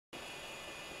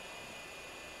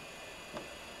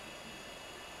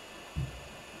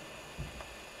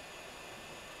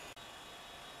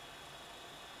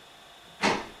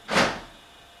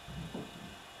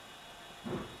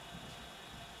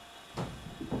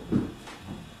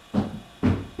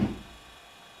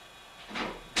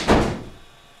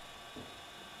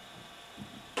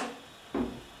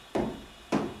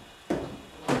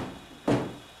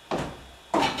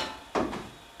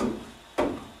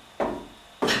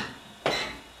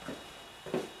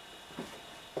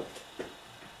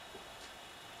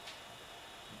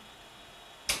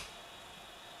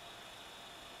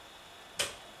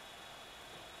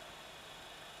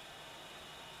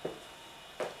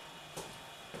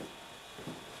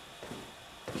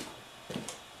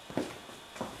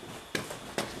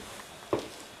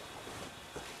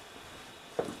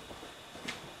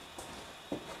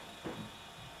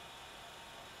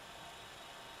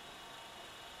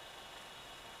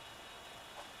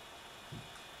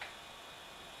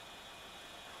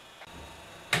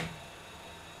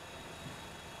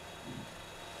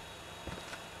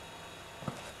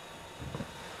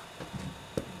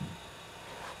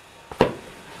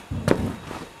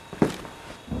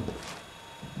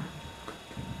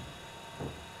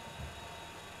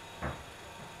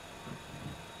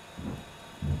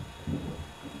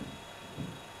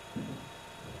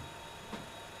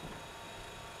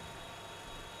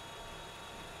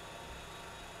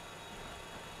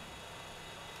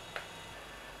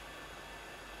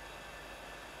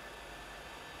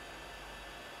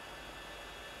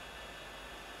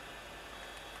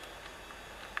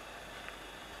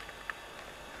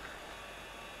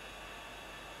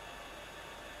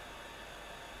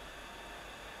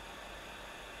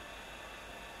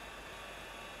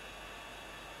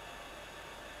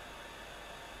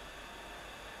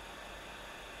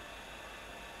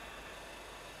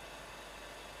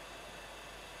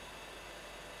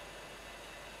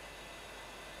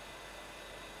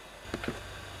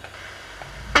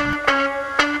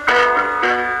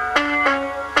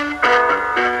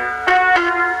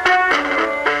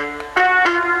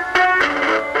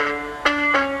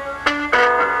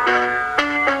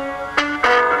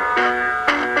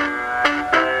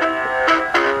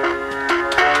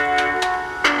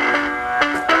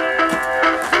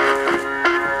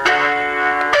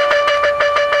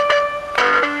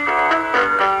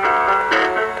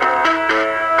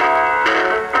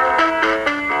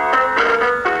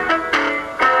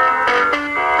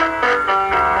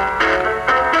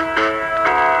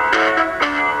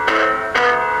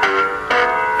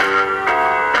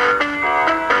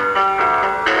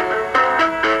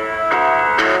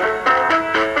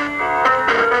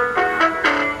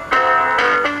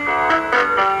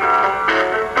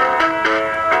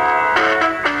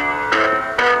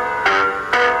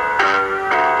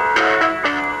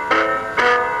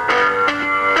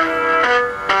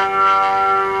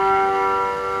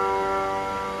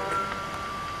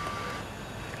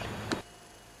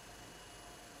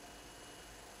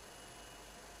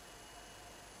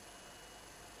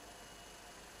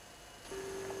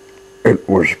It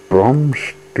was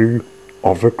Brum's day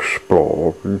of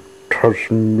exploring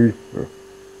Tasmania.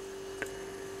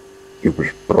 He was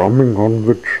brumming on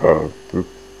the journey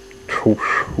to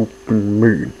swooping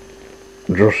me,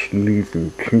 just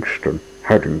leaving Kingston,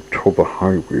 heading to the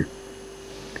highway.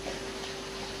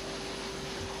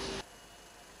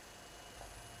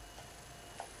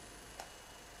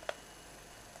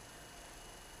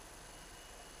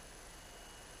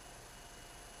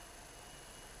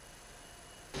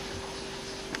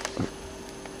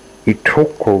 He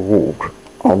took a road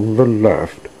on the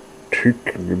left,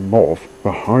 taking him off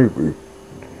the highway,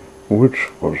 which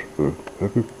was the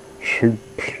very same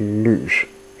place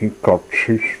he got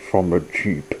chased from a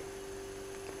jeep.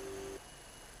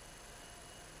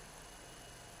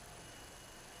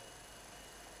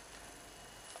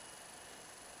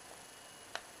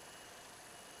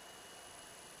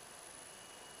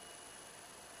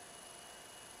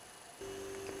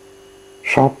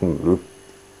 Suddenly,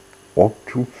 what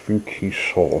do you think he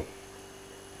saw?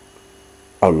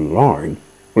 A line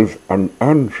with an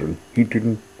engine he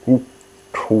didn't look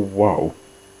too well.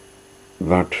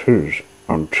 That is,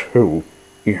 until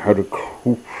he had a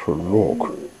closer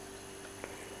look.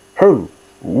 Oh,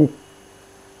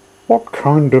 what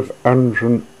kind of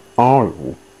engine are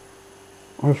you?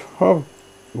 I've heard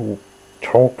you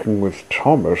talking with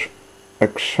Thomas,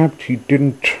 except he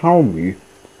didn't tell me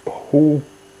who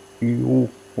you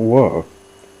were,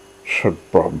 said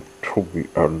Brum to the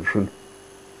engine.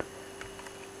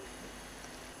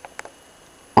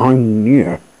 I'm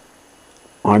near.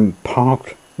 I'm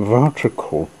parked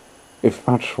vertical, if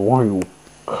that's why you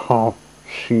can't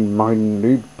see my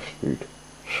nameplate,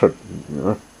 said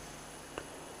Near.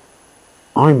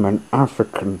 I'm an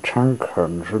African tank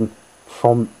engine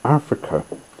from Africa.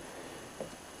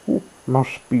 You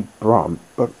must be Brum,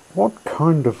 but what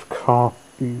kind of car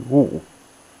are you?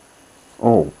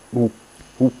 Oh,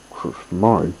 just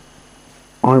mine.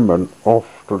 I'm an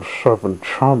S13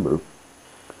 Brum.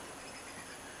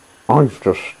 I've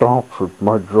just started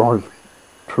my drive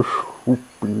to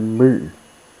swooping me.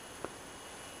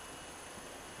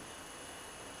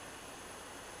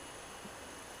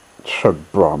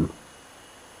 Said Brum.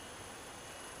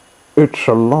 It's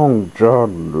a long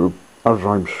journey, as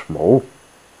I'm small.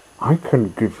 I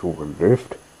can give you a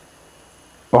lift.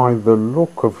 By the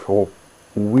look of your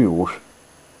wheels,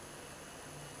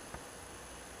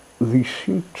 they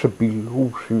seem to be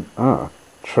losing air,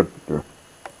 said he,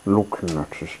 looking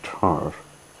at his tyres.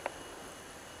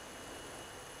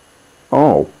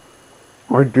 Oh,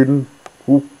 I didn't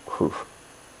notice.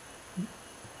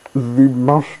 They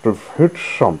must have hit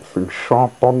something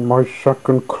sharp on my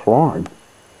second climb.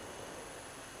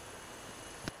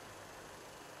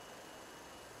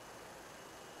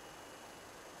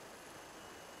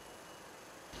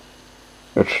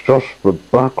 It's just the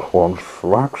back one's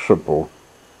flexible,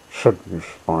 said Miss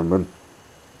Simon,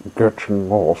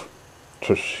 getting off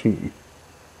to see.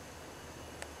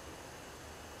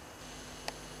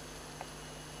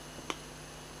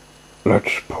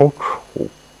 Let's put you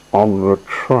on the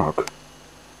track.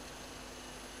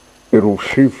 It'll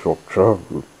save your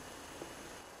journey.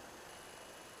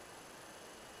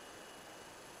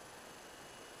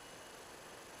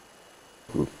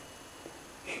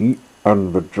 He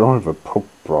and the driver put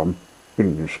Brum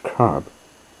in his cab,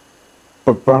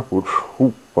 but that would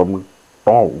swoop them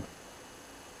down.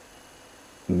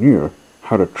 Near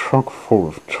had a truck full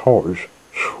of toys,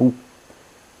 so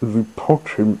they put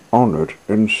him on it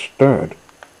instead.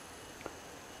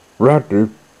 Ready,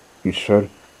 he said,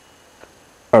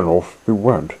 and off they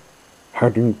went,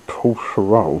 heading to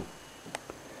Sorrel.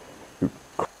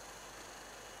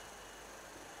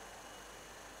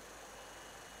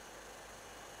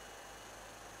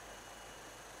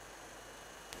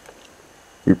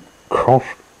 It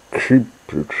cost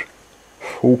Cupid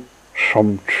for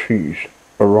some cheese,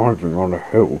 arriving on a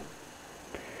hill.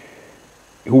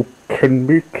 You can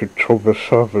make it to the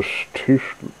service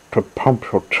station to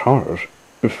pump your tyres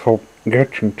before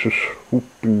getting to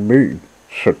swooping me,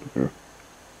 said he.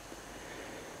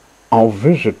 I'll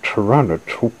visit Tirana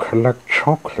to collect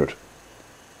chocolate.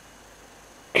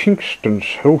 Kingston's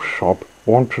hill shop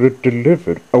wanted it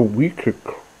delivered a week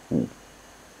ago.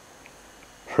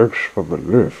 Thanks for the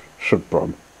lift, said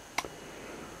Brum.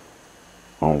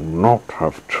 I'll not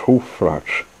have 2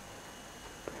 flats.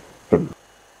 The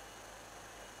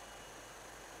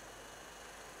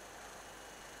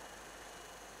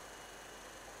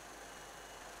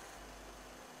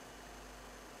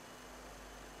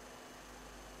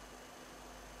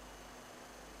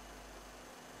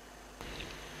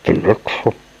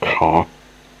little car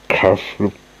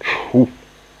carefully to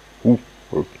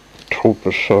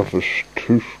the service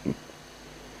station.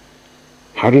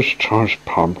 had his tyres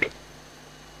pumped,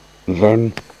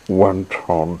 then went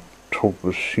on to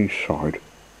the seaside.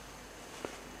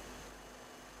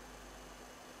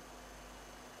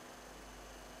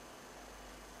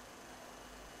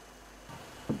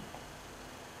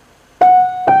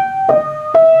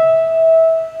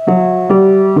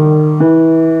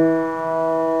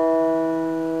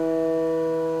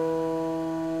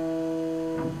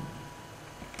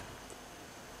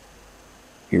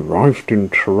 He arrived in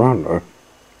Tirana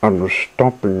and was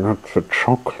stopping at the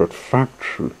chocolate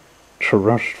factory to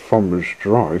rest from his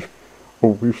drive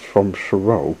away from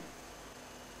Sorrel.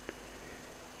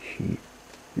 He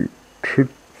waited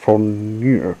for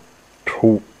near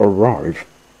to arrive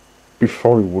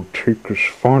before he would take his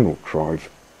final drive,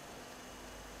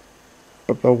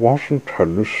 but there wasn't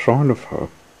any sign of her.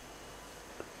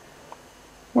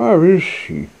 Where is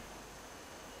she?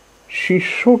 She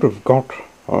should have got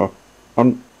her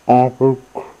an arbor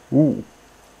crew,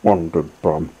 wondered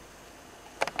Brum.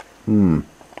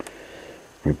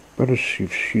 I'd better see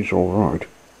if she's all right.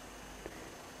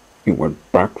 He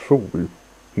went back the way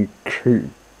he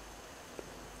came.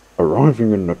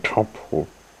 Arriving in the top of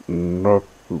the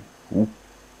roof,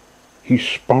 he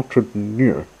spotted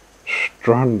near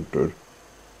stranded,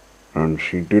 and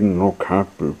she didn't look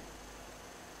happy.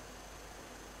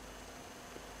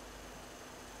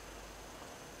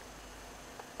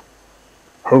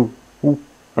 "Oh,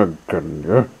 again,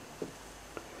 yeah?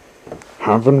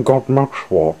 Haven't got much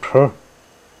water?"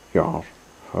 he asked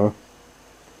her.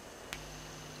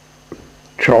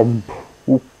 "Jump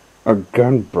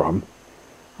again, Brum.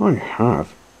 I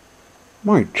have.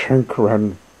 My tank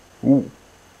ran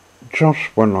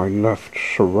just when I left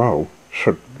Sorrel,"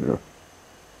 said Leah.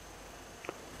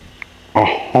 "A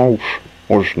house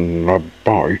was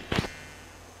nearby."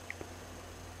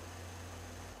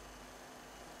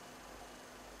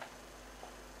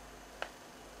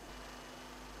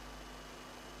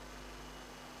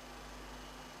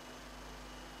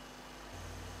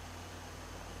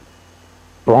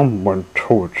 Brum went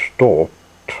to its door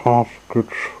to ask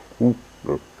its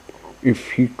owner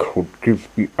if he could give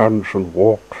the engine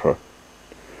water.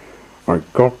 "I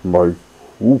got my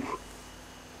hoof.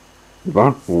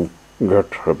 That will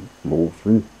get him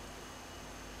moving,"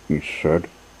 he said.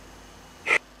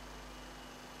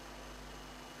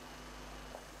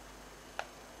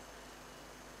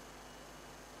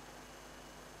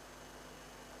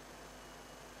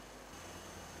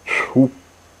 So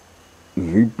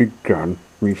they began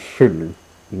refilling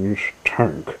his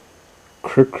tank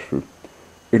quickly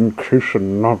in case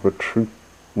another tree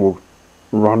would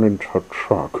run into her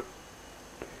truck.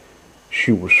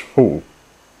 She was full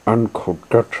and could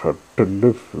get her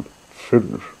delivery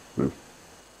finished with.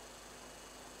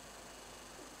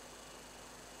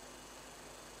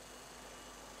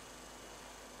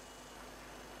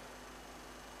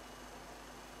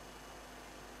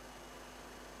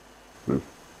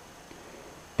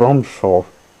 Brum thought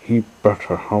he'd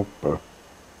better help her.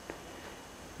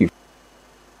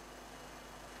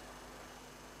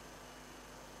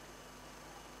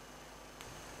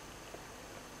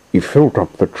 He filled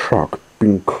up the truck,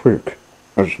 being quick,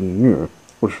 as Near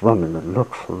was running a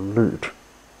little late.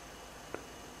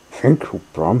 "Thank you,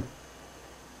 Brum.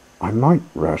 I might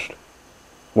rest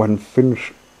when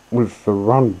finished with the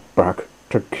run back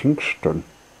to Kingston,"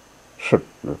 said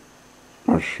Near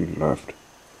as she left.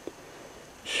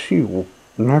 "See you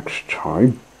next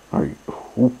time, I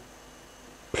hope."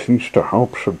 "Pleased to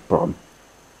help," said Brum.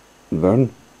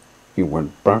 Then he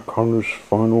went back on his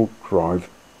final drive,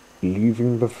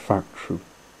 leaving the factory,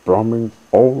 brumming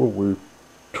all the way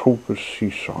to the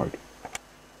seaside.